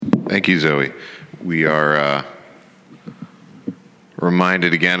Thank you, Zoe. We are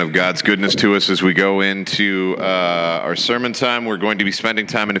reminded again of God's goodness to us as we go into our sermon time. We're going to be spending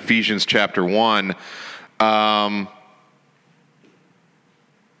time in Ephesians chapter 1. We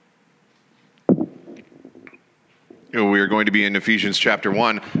are going to be in Ephesians chapter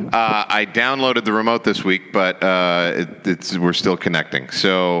 1. I downloaded the remote this week, but we're still connecting.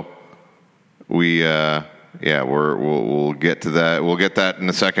 So we'll get to that. We'll get that in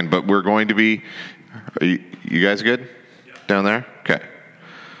a second. But we're going to be. Are you guys good down there? Okay.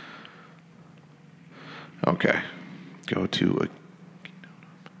 Go to.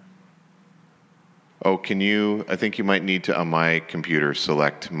 Can you? I think you might need to on my computer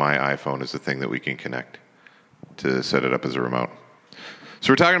select my iPhone as the thing that we can connect to set it up as a remote.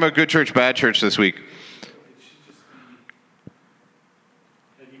 So we're talking about good church, bad church this week.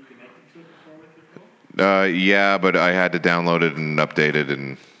 Have you connected to it before with your phone? Yeah, but I had to download it and update it,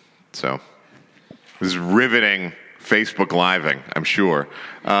 and so this is riveting Facebook living, I'm sure,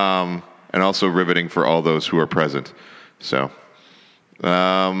 and also riveting for all those who are present. So,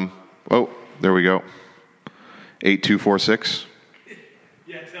 there we go. 8246.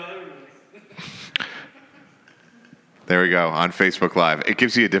 Yeah, tell everybody. There we go, on Facebook Live. It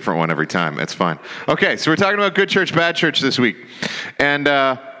gives you a different one every time. It's fine. Okay, so we're talking about good church, bad church this week. And,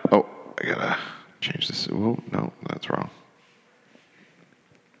 I gotta change this. Oh, no, that's wrong.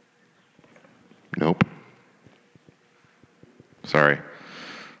 Nope. Sorry.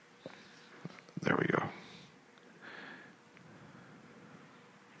 There we go.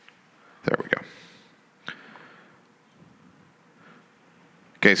 There we go.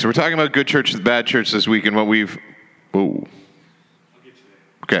 Okay, so we're talking about good church, bad church this week, and what we've... Ooh.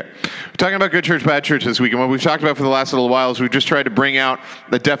 Okay. We're talking about good church, bad church this week, and what we've talked about for the last little while is we've just tried to bring out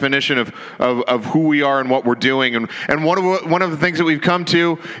the definition of who we are and what we're doing. And one of the things that we've come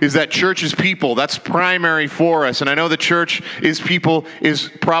to is that church is people. That's primary for us. And I know that church is people is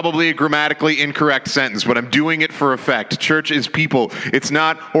probably a grammatically incorrect sentence, but I'm doing it for effect. Church is people. It's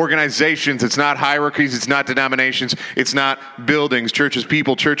not organizations. It's not hierarchies. It's not denominations. It's not buildings. Church is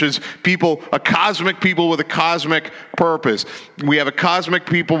people. Church is people, a cosmic people with a cosmic purpose. We have a cosmic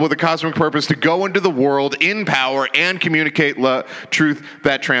people with a cosmic purpose to go into the world in power and communicate truth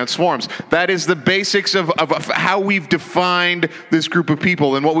that transforms. That is the basics of how we've defined this group of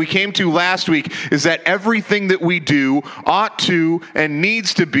people. And what we came to last week is that everything that we do ought to and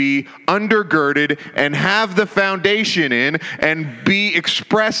needs to be undergirded and have the foundation in and be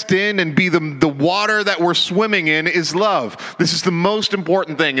expressed in and be the water that we're swimming in is love. This is the most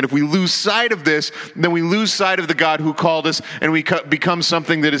important thing. And if we lose sight of this, then we lose sight of the God who called us, and we become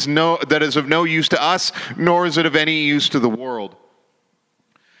something that is of no use to us, nor is it of any use to the world.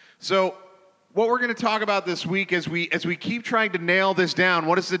 So what we're going to talk about this week as we keep trying to nail this down,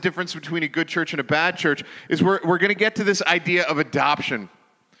 what is the difference between a good church and a bad church, is we're going to get to this idea of adoption.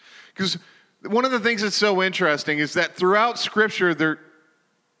 Because one of the things that's so interesting is that throughout Scripture,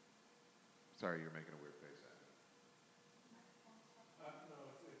 Sorry, you're making a weird face.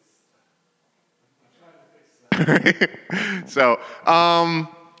 I'm trying to fix that. So,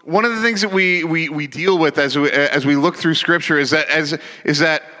 one of the things that we deal with as we look through Scripture is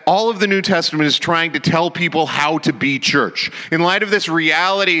that all of the New Testament is trying to tell people how to be church. In light of this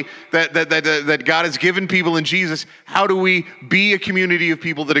reality that God has given people in Jesus, how do we be a community of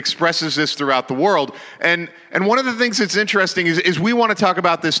people that expresses this throughout the world? And one of the things that's interesting is we want to talk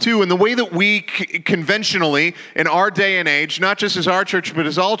about this too, and the way that we conventionally, in our day and age, not just as our church, but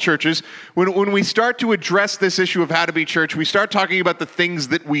as all churches, when we start to address this issue of how to be church, we start talking about the things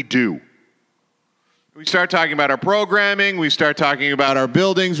that we do. We start talking about our programming, we start talking about our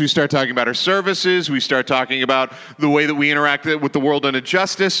buildings, we start talking about our services, we start talking about the way that we interact with the world in a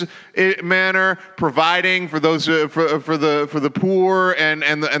justice manner, providing for those for the poor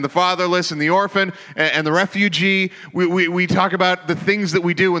and the fatherless and the orphan and the refugee. We talk about the things that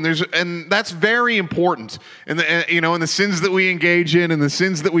we do, and that's very important. And the sins that we engage in and the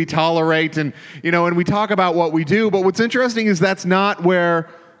sins that we tolerate, and we talk about what we do. But what's interesting is that's not where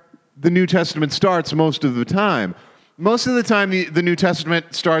the New Testament starts most of the time. Most of the time, the New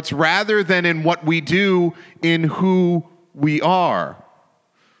Testament starts rather than in what we do, in who we are.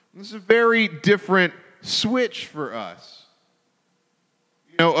 This is a very different switch for us.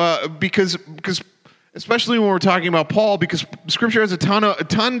 Because especially when we're talking about Paul, because Scripture has a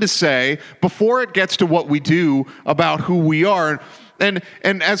ton to say before it gets to what we do about who we are. And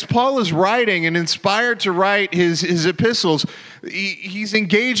as Paul is writing and inspired to write his epistles, he's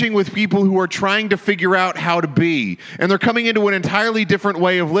engaging with people who are trying to figure out how to be. And they're coming into an entirely different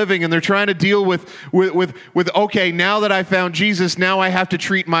way of living, and they're trying to deal with okay, now that I found Jesus, now I have to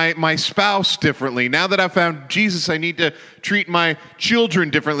treat my spouse differently. Now that I've found Jesus, I need to treat my children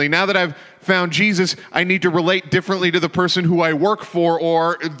differently. Now that I've found Jesus, I need to relate differently to the person who I work for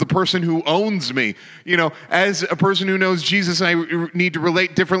or the person who owns me. As a person who knows Jesus, I need to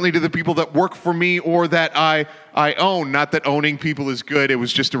relate differently to the people that work for me or that I own. Not that owning people is good. It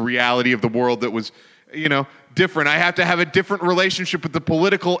was just a reality of the world that was, different. I have to have a different relationship with the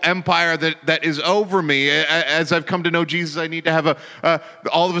political empire that is over me. As I've come to know Jesus, I need to have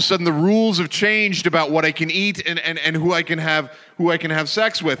all of a sudden the rules have changed about what I can eat and who I can have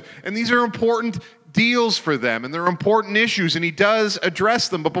sex with. And these are important deals for them, and they're important issues, and he does address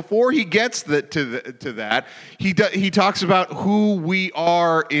them. But before he gets to that, he talks about who we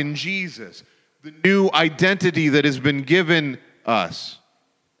are in Jesus, the new identity that has been given us.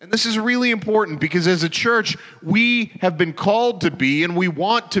 And this is really important because as a church, we have been called to be, and we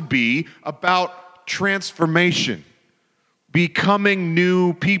want to be, about transformation. Becoming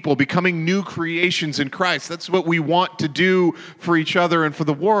new people, becoming new creations in Christ. That's what we want to do for each other and for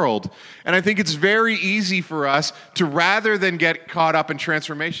the world. And I think it's very easy for us to, rather than get caught up in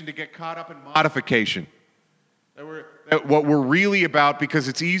transformation, to get caught up in modification. What we're really about, because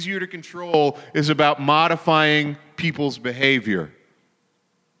it's easier to control, is about modifying people's behavior.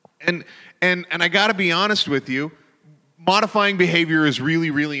 And I got to be honest with you, modifying behavior is really,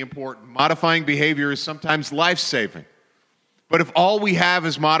 really important. Modifying behavior is sometimes life-saving. But if all we have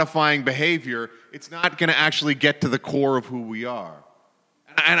is modifying behavior, it's not going to actually get to the core of who we are.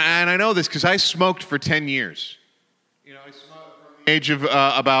 And I know this because I smoked for 10 years. I smoked from the age of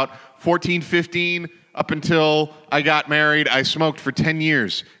about 14, 15, up until I got married. I smoked for 10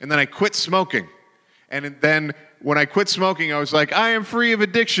 years. And then I quit smoking. And then when I quit smoking, I was like, I am free of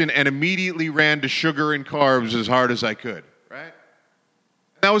addiction, and immediately ran to sugar and carbs as hard as I could, right? And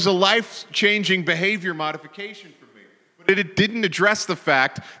that was a life-changing behavior modification for me. But it didn't address the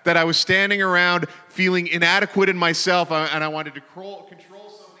fact that I was standing around feeling inadequate in myself, and I wanted to control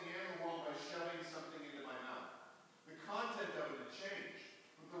something in the world by shoving something into my mouth. The content of it had changed,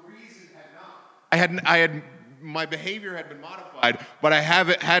 but the reason had not. My behavior had been modified, but I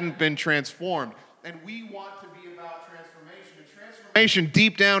hadn't been transformed. And we want to be about transformation. And transformation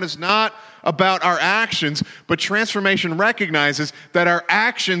deep down is not about our actions, but transformation recognizes that our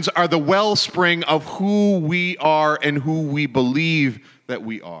actions are the wellspring of who we are and who we believe that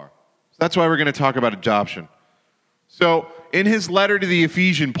we are. So that's why we're going to talk about adoption. So in his letter to the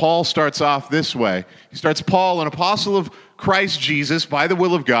Ephesians, Paul starts off this way. He starts, Paul, an apostle of Christ Jesus, by the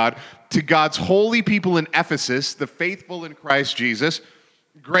will of God, to God's holy people in Ephesus, the faithful in Christ Jesus,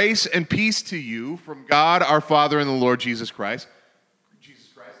 grace and peace to you from God our Father and the Lord Jesus Christ.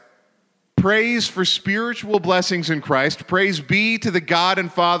 Praise for spiritual blessings in Christ. Praise be to the God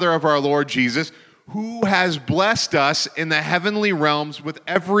and Father of our Lord Jesus, who has blessed us in the heavenly realms with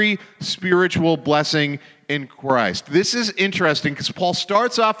every spiritual blessing in Christ. This is interesting because Paul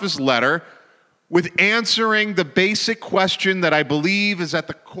starts off his letter with answering the basic question that I believe is at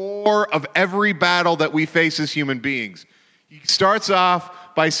the core of every battle that we face as human beings. He starts off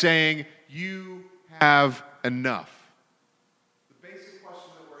by saying, you have enough. The basic question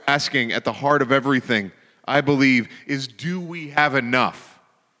that we're asking at the heart of everything, I believe, is do we have enough?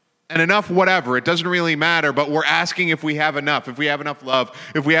 And enough whatever, it doesn't really matter, but we're asking if we have enough love,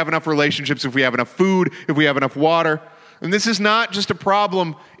 if we have enough relationships, if we have enough food, if we have enough water. And this is not just a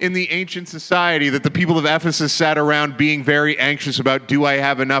problem in the ancient society that the people of Ephesus sat around being very anxious about, do I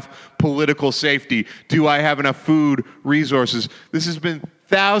have enough political safety? Do I have enough food, resources? This has been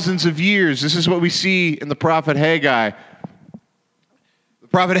thousands of years. This is what we see in the prophet Haggai. The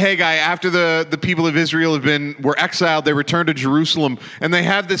prophet Haggai, after the people of Israel were exiled, they returned to Jerusalem, and they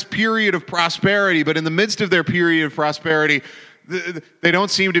had this period of prosperity, but in the midst of their period of prosperity, they don't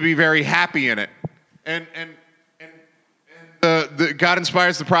seem to be very happy in it. And God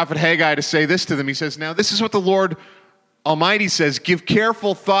inspires the prophet Haggai to say this to them. He says, now this is what the Lord Almighty says, give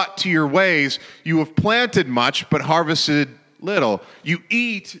careful thought to your ways. You have planted much, but harvested little. You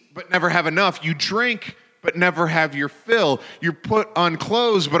eat, but never have enough. You drink, but never have your fill. You put on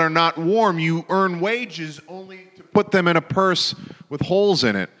clothes, but are not warm. You earn wages only to put them in a purse with holes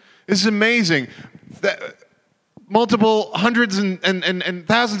in it. This is amazing. Multiple hundreds and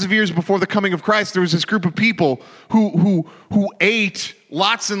thousands of years before the coming of Christ, there was this group of people who ate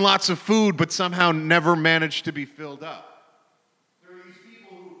lots and lots of food, but somehow never managed to be filled up. There were these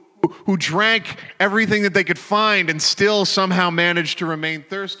people who drank everything that they could find and still somehow managed to remain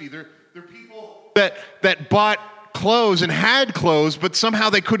thirsty. They're people that bought clothes and had clothes, but somehow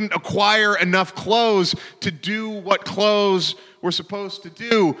they couldn't acquire enough clothes to do what clothes were supposed to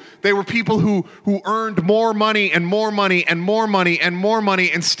do. They were people who earned more money and more money and more money and more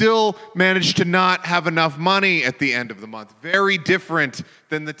money and still managed to not have enough money at the end of the month. Very different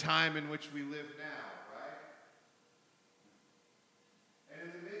than the time in which we live now, right? And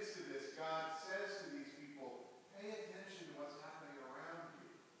in the midst of this, God says to these people, pay attention to what's happening around you.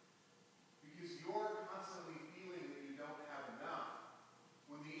 Because you're constantly feeling that you don't have enough.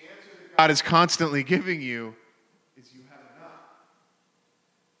 When the answer that God is constantly giving you is you have enough.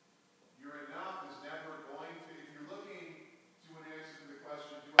 Your enough is never going to, if you're looking to an answer to the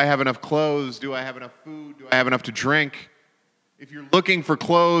question, do I have enough clothes? Do I have enough food? Do I have enough to drink? If you're looking for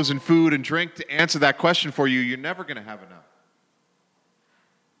clothes and food and drink to answer that question for you, you're never going to have enough.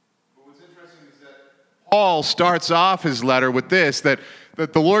 But what's interesting is that Paul starts off his letter with this, that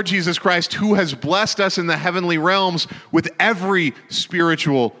the Lord Jesus Christ, who has blessed us in the heavenly realms with every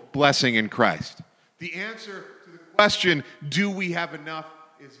spiritual blessing in Christ. The answer to the question, do we have enough,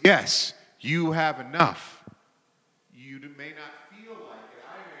 is yes, you have enough. You may not feel like it.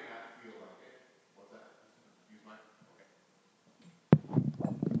 I may not feel like it. What's that? Use mine?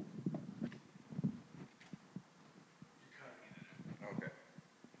 Okay. Okay.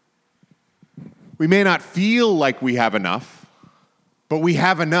 We may not feel like we have enough. But we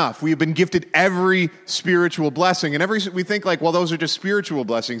have enough. We have been gifted every spiritual blessing. And we think like, well, those are just spiritual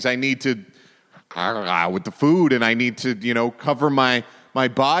blessings. I need to, with the food, and I need to, cover my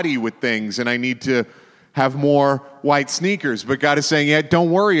body with things, and I need to have more white sneakers. But God is saying, yeah, don't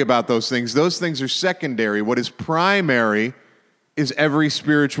worry about those things. Those things are secondary. What is primary is every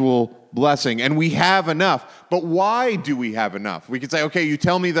spiritual blessing. And we have enough. But why do we have enough? We could say, okay, you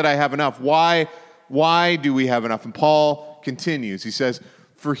tell me that I have enough. Why do we have enough? And Paul continues. He says,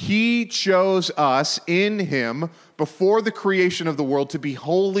 for he chose us in him before the creation of the world to be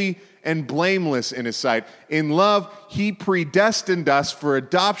holy and blameless in his sight. In love, he predestined us for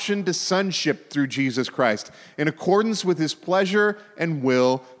adoption to sonship through Jesus Christ, in accordance with his pleasure and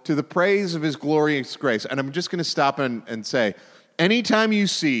will, to the praise of his glorious grace. And I'm just going to stop and say, anytime you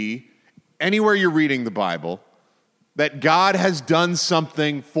see, anywhere you're reading the Bible, that God has done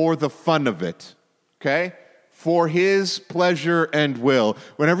something for the fun of it, okay? For his pleasure and will.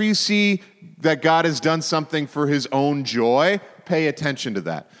 Whenever you see that God has done something for his own joy, pay attention to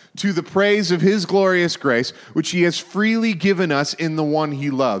that. To the praise of his glorious grace, which he has freely given us in the one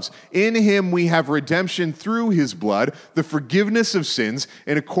he loves. In him we have redemption through his blood, the forgiveness of sins,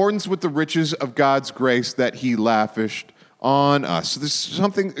 in accordance with the riches of God's grace that he lavished on us. So there's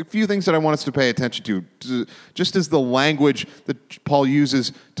a few things that I want us to pay attention to, just as the language that Paul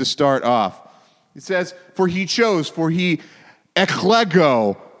uses to start off. It says, for he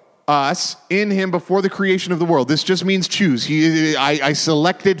ekhlego us in him before the creation of the world. This just means choose. I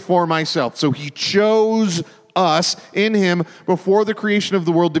selected for myself. So he chose us in him before the creation of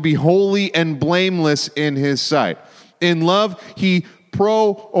the world to be holy and blameless in his sight. In love, he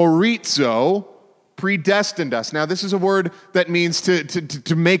proorizo, predestined us. Now, this is a word that means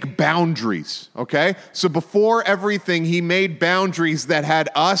to make boundaries, okay? So before everything, he made boundaries that had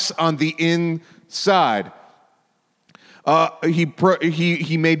us on the inside.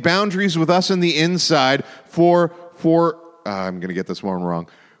 He made boundaries with us on the inside for I'm going to get this one wrong.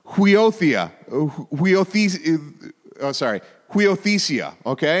 Huiothesia,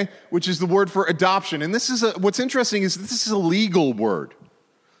 okay? Which is the word for adoption. And what's interesting is this is a legal word.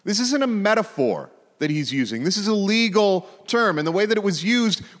 This isn't a metaphor that he's using. This is a legal term, and the way that it was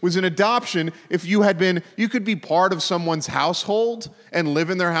used was in adoption. If you could be part of someone's household and live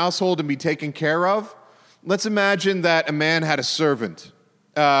in their household and be taken care of. Let's imagine that a man had a servant,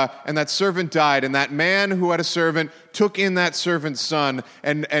 and that servant died, and that man who had a servant took in that servant's son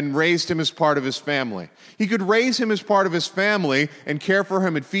and raised him as part of his family. He could raise him as part of his family and care for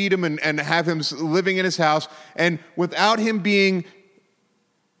him and feed him and have him living in his house, and without him being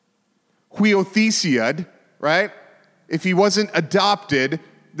huiothesiad, right? If he wasn't adopted,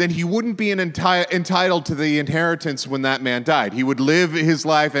 then he wouldn't be entitled to the inheritance when that man died. He would live his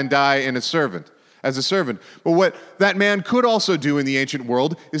life and die as a servant. But what that man could also do in the ancient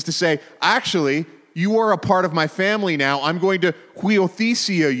world is to say, actually, you are a part of my family now. I'm going to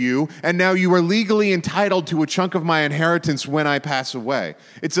huiothesia you, and now you are legally entitled to a chunk of my inheritance when I pass away.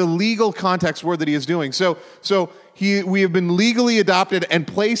 It's a legal context word that he is doing. So we have been legally adopted and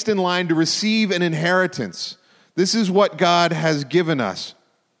placed in line to receive an inheritance. This is what God has given us.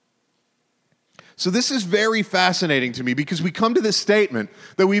 So this is very fascinating to me because we come to this statement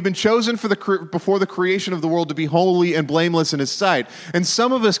that we've been chosen before the creation of the world to be holy and blameless in His sight. And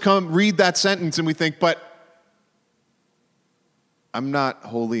some of us read that sentence and we think, but I'm not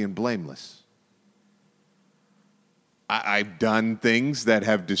holy and blameless. I've done things that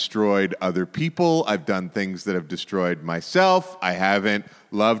have destroyed other people. I've done things that have destroyed myself. I haven't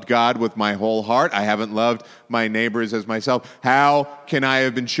loved God with my whole heart. I haven't loved my neighbors as myself. How can I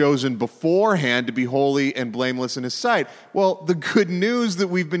have been chosen beforehand to be holy and blameless in His sight? Well, the good news that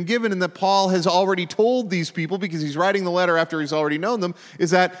we've been given and that Paul has already told these people, because he's writing the letter after he's already known them,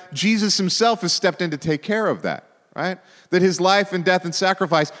 is that Jesus Himself has stepped in to take care of that. Right? That His life and death and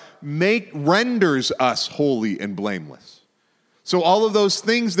sacrifice renders us holy and blameless. So all of those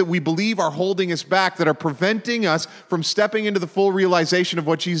things that we believe are holding us back, that are preventing us from stepping into the full realization of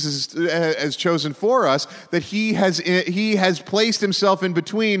what Jesus has chosen for us, that He has placed Himself in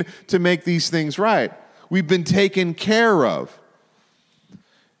between to make these things right. We've been taken care of.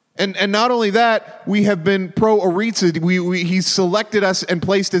 And not only that, we have been pro-oritza. He's selected us and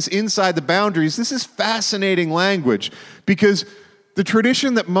placed us inside the boundaries. This is fascinating language because the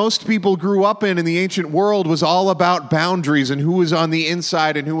tradition that most people grew up in the ancient world was all about boundaries and who was on the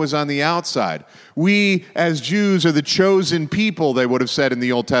inside and who was on the outside. We, as Jews, are the chosen people, they would have said in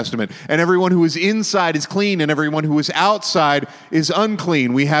the Old Testament. And everyone who is inside is clean, and everyone who is outside is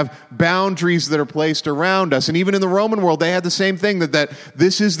unclean. We have boundaries that are placed around us. And even in the Roman world, they had the same thing, that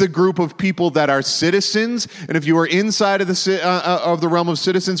this is the group of people that are citizens. And if you are inside of the realm of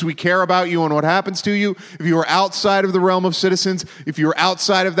citizens, we care about you and what happens to you. If you are outside of the realm of citizens, if you're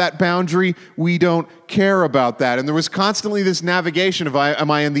outside of that boundary, we don't care about that. And there was constantly this navigation of,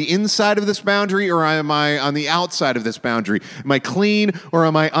 am I on the inside of this boundary or am I on the outside of this boundary? Am I clean or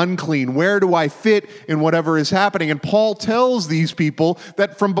am I unclean? Where do I fit in whatever is happening? And Paul tells these people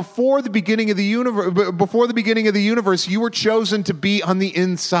that from before the beginning of the universe, you were chosen to be on the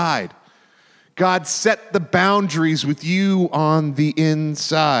inside. God set the boundaries with you on the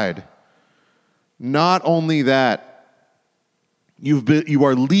inside. Not only that, you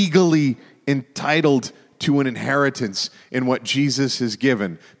are legally entitled to an inheritance in what Jesus has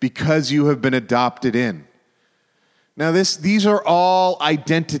given because you have been adopted in. Now, these are all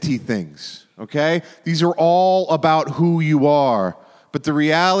identity things, okay? These are all about who you are. But the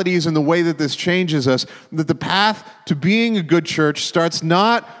reality is, in the way that this changes us, that the path to being a good church starts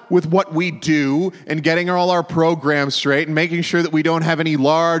not with what we do and getting all our programs straight and making sure that we don't have any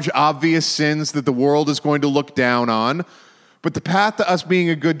large, obvious sins that the world is going to look down on. But the path to us being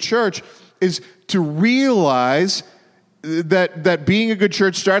a good church is to realize that being a good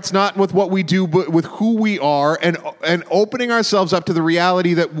church starts not with what we do, but with who we are, and opening ourselves up to the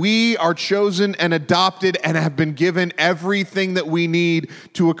reality that we are chosen and adopted and have been given everything that we need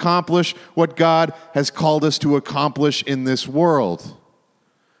to accomplish what God has called us to accomplish in this world.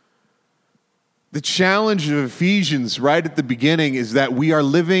 The challenge of Ephesians right at the beginning is that we are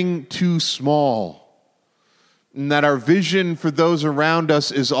living too small, and that our vision for those around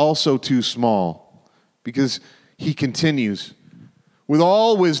us is also too small, because he continues, with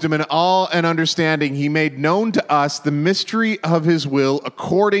all wisdom and all and understanding, He made known to us the mystery of His will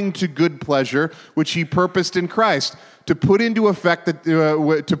according to good pleasure, which He purposed in Christ, to put into effect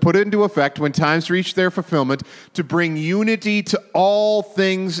when times reach their fulfillment, to bring unity to all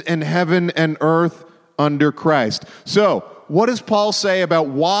things in heaven and earth under Christ. So, what does Paul say about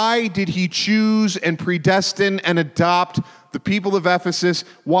why did he choose and predestine and adopt the people of Ephesus?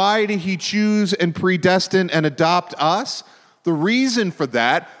 Why did he choose and predestine and adopt us? The reason for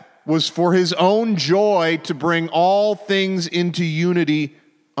that was for his own joy to bring all things into unity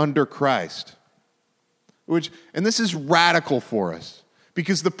under Christ. And this is radical for us,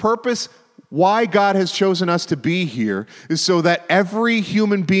 because the purpose why God has chosen us to be here is so that every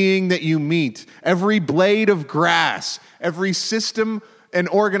human being that you meet, every blade of grass, every system and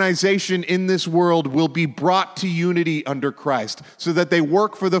organization in this world will be brought to unity under Christ, so that they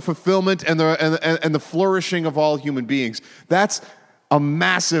work for the fulfillment and the flourishing of all human beings. That's a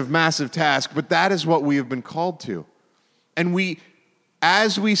massive, massive task, but that is what we have been called to. And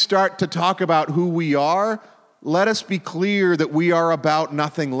as we start to talk about who we are, let us be clear that we are about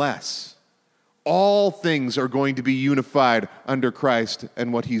nothing less. All things are going to be unified under Christ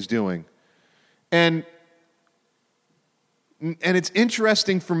and what He's doing. And it's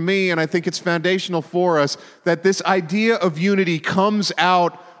interesting for me, and I think it's foundational for us, that this idea of unity comes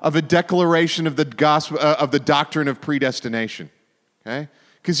out of a declaration of the gospel, of the doctrine of predestination. Okay?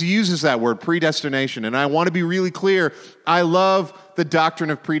 Because he uses that word, predestination. And I want to be really clear, I love the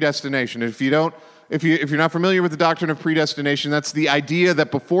doctrine of predestination. If you don't if you're not familiar with the doctrine of predestination, that's the idea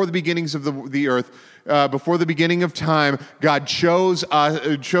that before the beginnings of the earth, before the beginning of time, God chose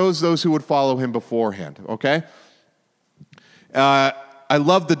those who would follow him beforehand, okay? I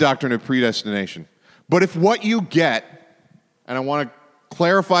love the doctrine of predestination. But if what you get, and I want to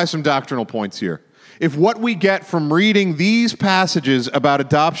clarify some doctrinal points here, if what we get from reading these passages about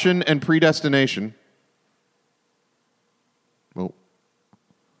adoption and predestination,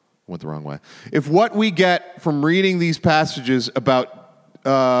 went the wrong way. If what we get from reading these passages about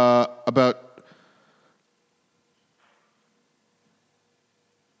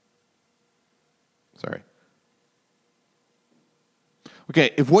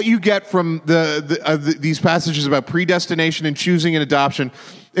if what you get from these passages about predestination and choosing and adoption,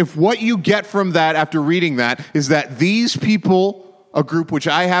 if what you get from that after reading that is that these people, a group which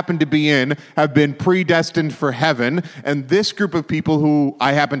I happen to be in, have been predestined for heaven, and this group of people who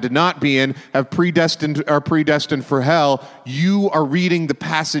I happen to not be in are predestined for hell, you are reading the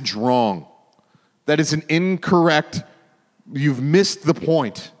passage wrong. That is an incorrect, you've missed the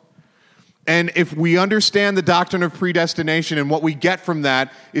point. And if we understand the doctrine of predestination, and what we get from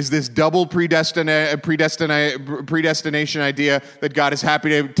that is this double predestination idea that God is happy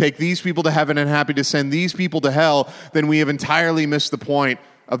to take these people to heaven and happy to send these people to hell, then we have entirely missed the point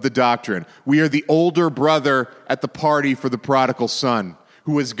of the doctrine. We are the older brother at the party for the prodigal son,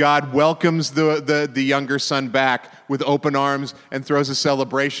 who, as God welcomes the younger son back with open arms and throws a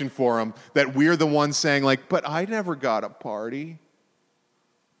celebration for him, that we're the ones saying, like, but I never got a party.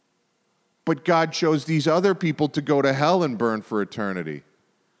 But God chose these other people to go to hell and burn for eternity.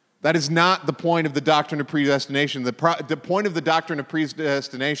 That is not the point of the doctrine of predestination. The point of the doctrine of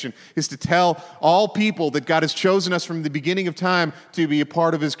predestination is to tell all people that God has chosen us from the beginning of time to be a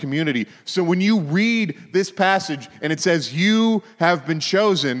part of his community. So when you read this passage and it says, you have been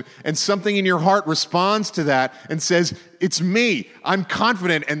chosen, and something in your heart responds to that and says, it's me, I'm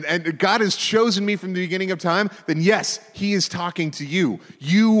confident, and God has chosen me from the beginning of time, then yes, he is talking to you.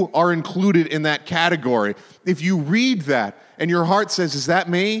 You are included in that category. If you read that and your heart says, is that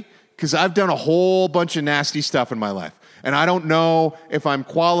me? Because I've done a whole bunch of nasty stuff in my life, and I don't know if I'm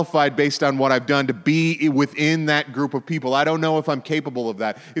qualified based on what I've done to be within that group of people. I don't know if I'm capable of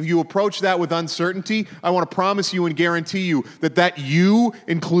that. If you approach that with uncertainty, I want to promise you and guarantee you that you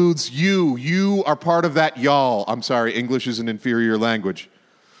includes you. You are part of that y'all. I'm sorry, English is an inferior language.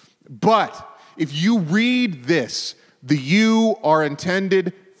 But if you read this, the you are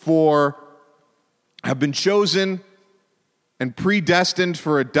intended for, have been chosen and predestined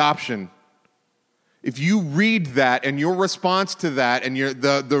for adoption. If you read that and your response to that and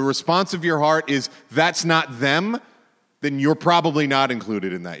the response of your heart is that's not them, then you're probably not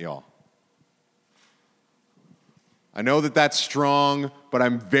included in that y'all. I know that that's strong, but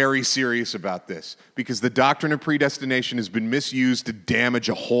I'm very serious about this because the doctrine of predestination has been misused to damage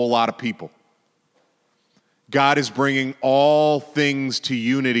a whole lot of people. God is bringing all things to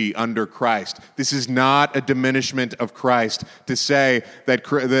unity under Christ. This is not a diminishment of Christ to say that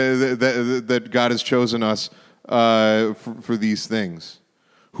God has chosen us for these things.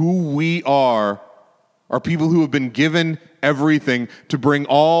 Who we are people who have been given everything to bring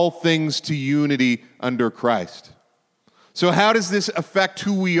all things to unity under Christ. So how does this affect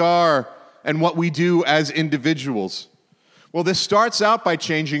who we are and what we do as individuals? Well, this starts out by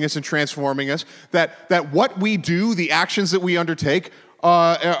changing us and transforming us, that what we do, the actions that we undertake,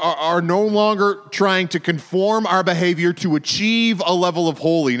 are no longer trying to conform our behavior to achieve a level of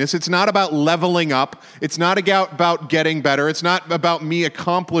holiness. It's not about leveling up. It's not about getting better. It's not about me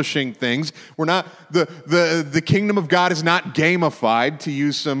accomplishing things. We're not the kingdom of God is not gamified, to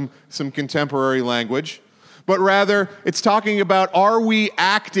use some contemporary language. But rather, it's talking about, are we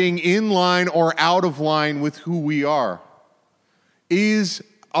acting in line or out of line with who we are?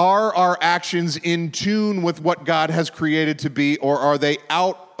 Are our actions in tune with what God has created to be, or are they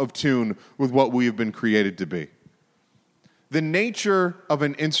out of tune with what we have been created to be? The nature of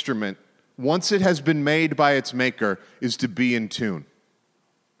an instrument, once it has been made by its maker, is to be in tune.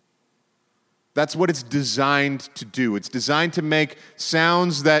 That's what it's designed to do. It's designed to make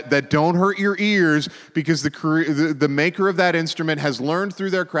sounds that don't hurt your ears because the maker of that instrument has learned through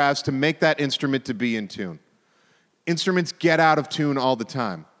their crafts to make that instrument to be in tune. Instruments get out of tune all the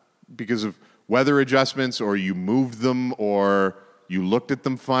time because of weather adjustments, or you moved them, or you looked at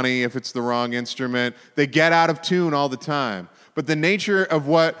them funny if it's the wrong instrument. They get out of tune all the time. But the nature of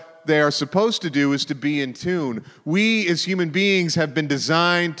what they are supposed to do is to be in tune. We as human beings have been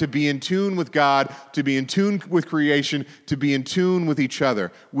designed to be in tune with God, to be in tune with creation, to be in tune with each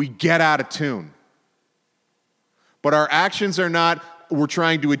other. We get out of tune. But our actions are not we're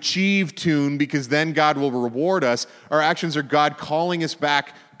trying to achieve tune because then God will reward us. Our actions are God calling us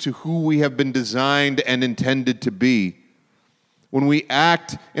back to who we have been designed and intended to be. When we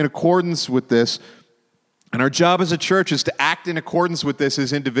act in accordance with this, and our job as a church is to act in accordance with this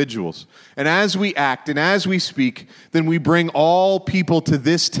as individuals. And as we act and as we speak, then we bring all people to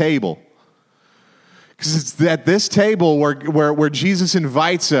this table. Because it's at this table where Jesus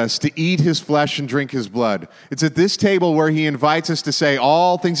invites us to eat his flesh and drink his blood. It's at this table where he invites us to say,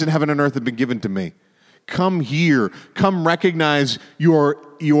 all things in heaven and earth have been given to me. Come here. Come recognize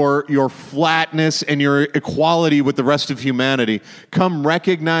your flatness and your equality with the rest of humanity. Come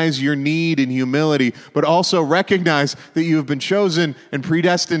recognize your need and humility, but also recognize that you have been chosen and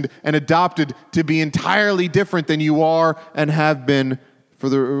predestined and adopted to be entirely different than you are and have been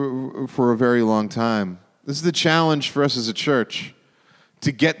for a very long time. This is the challenge for us as a church,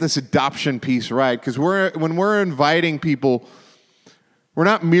 to get this adoption piece right. Because when we're inviting people, we're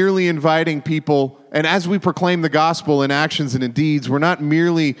not merely inviting people, and as we proclaim the gospel in actions and in deeds, we're not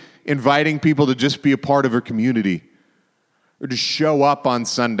merely inviting people to just be a part of our community or to show up on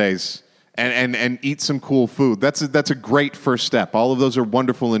Sundays and eat some cool food. That's a great first step. All of those are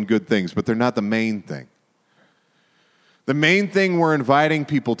wonderful and good things, but they're not the main thing. The main thing we're inviting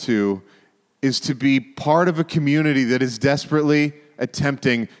people to is to be part of a community that is desperately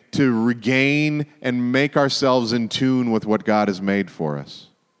attempting to regain and make ourselves in tune with what God has made for us,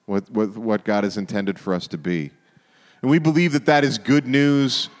 with what God has intended for us to be. And we believe that that is good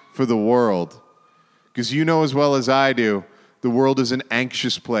news for the world. Because you know as well as I do, the world is an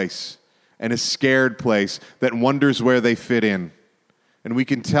anxious place and a scared place that wonders where they fit in. And we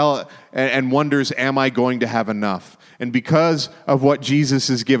can tell and wonders, am I going to have enough? And because of what Jesus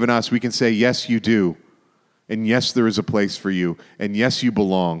has given us, we can say, yes, you do. And yes, there is a place for you. And yes, you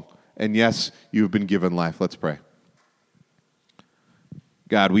belong. And yes, you have been given life. Let's pray.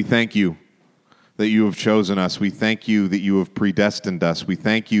 God, we thank you that you have chosen us. We thank you that you have predestined us. We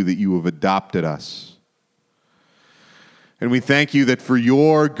thank you that you have adopted us. And we thank you that for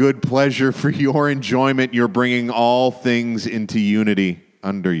your good pleasure, for your enjoyment, you're bringing all things into unity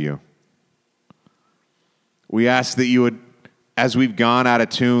under you. We ask that you would, as we've gone out of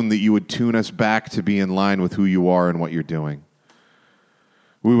tune, that you would tune us back to be in line with who you are and what you're doing.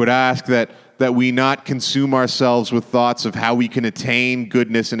 We would ask that we not consume ourselves with thoughts of how we can attain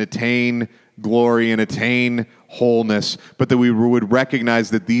goodness and attain glory and attain wholeness, but that we would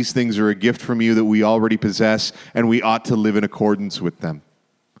recognize that these things are a gift from you that we already possess, and we ought to live in accordance with them.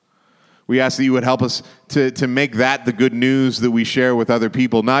 We ask that you would help us to make that the good news that we share with other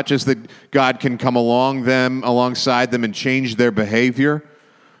people, not just that God can come alongside them and change their behavior,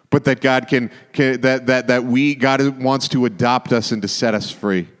 but that God God wants to adopt us and to set us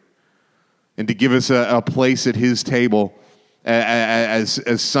free and to give us a place at his table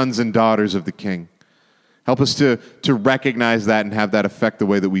as sons and daughters of the King. Help us to recognize that and have that affect the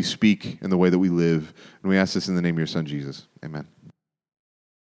way that we speak and the way that we live. And we ask this in the name of your Son, Jesus. Amen.